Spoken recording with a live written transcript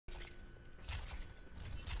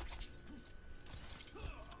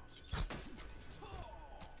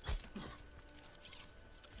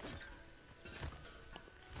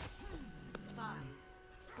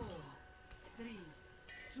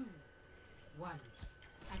1.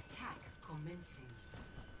 Attack commencing.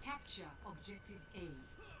 Capture objective A.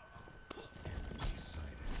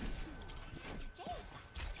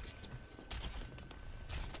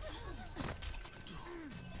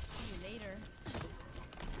 See you later.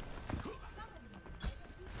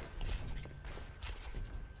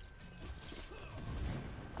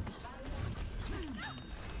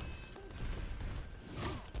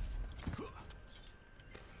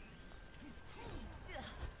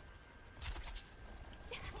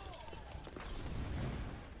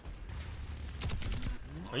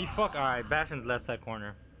 Are you fuck? Alright, Bastion's left side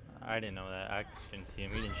corner. I didn't know that. I didn't see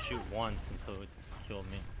him. He didn't shoot once until it killed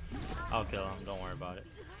me. I'll kill him. Don't worry about it.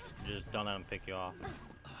 Just don't let him pick you off.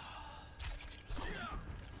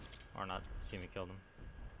 Or not see me kill him.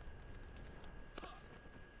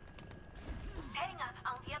 Setting up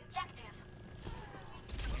on the objective.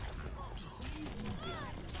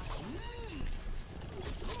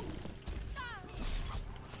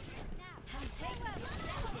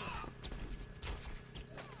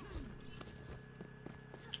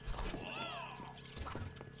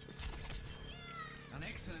 An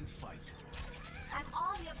excellent fight. I'm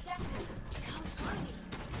on the objective. Come join me.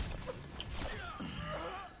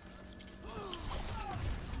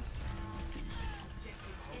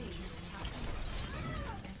 Objective A is captured.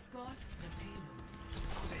 Escort the payload.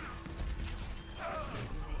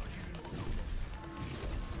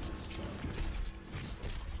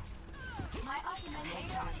 My ultimate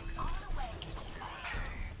is on the way.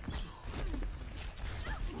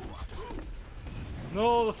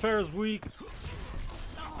 No, the fair is weak.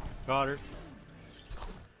 Got her.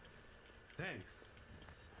 Thanks.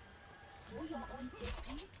 For your own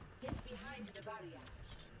safety, get behind the barrier.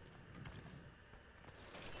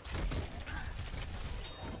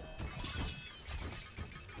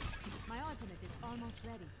 My ultimate is almost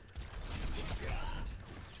ready.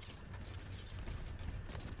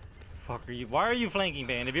 Fuck are you? Why are you flanking,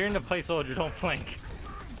 Bane? If you're in the play soldier, don't flank.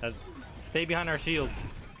 Stay behind our shield.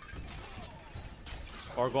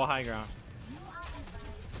 Or go high ground.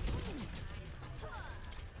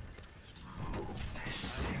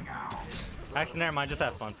 Actually, never mind. Just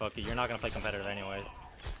have fun. Fuck it. You're not gonna play competitive anyways.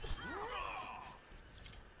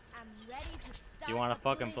 I'm ready to start. If you want to the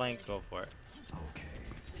fucking blizzard. flank, go for it. Okay.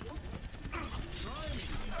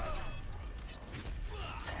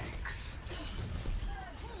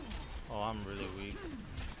 Oh, I'm really weak.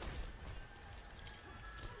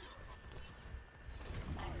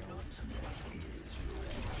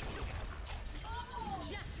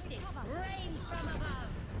 Justice reigns from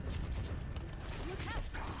above. Look out.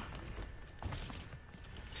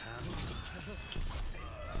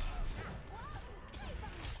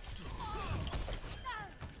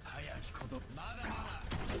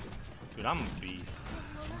 Dude, I'm a beast.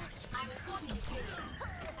 I'm escorting the payload.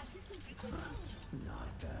 Assistance requested. Not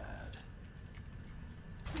bad.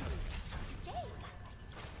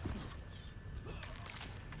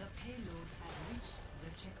 The payload has reached the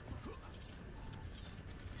checkpoint.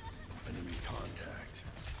 Enemy contact.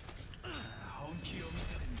 本気を見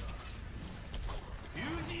せてみろ。友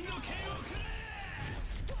人の剣をくれ。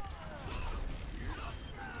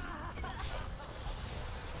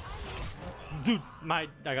 Dude, I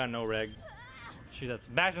got no reg. Shoot, that's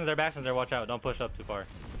Bastion's there, watch out, don't push up too far.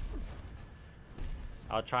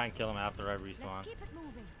 I'll try and kill him after I respawn. Let's keep it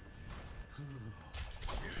moving.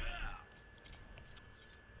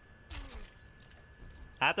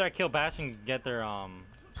 After I kill Bastion, get their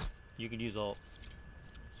you can use ult.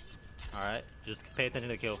 Alright, just pay attention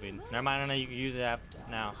to the kill feed. Never mind, no, you can use it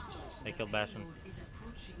now. They killed Bastion. Payload is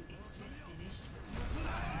approaching its destination.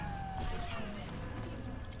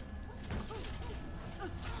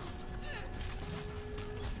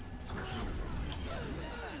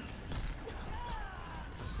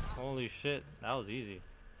 Holy shit, that was easy.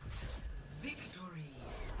 Victory.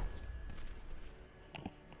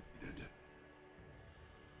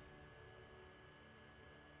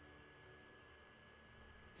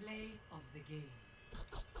 Play of the game.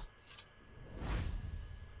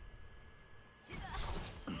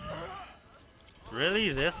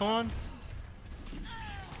 Really? This one?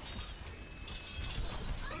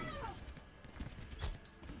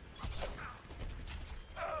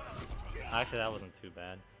 Actually, that wasn't too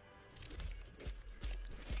bad.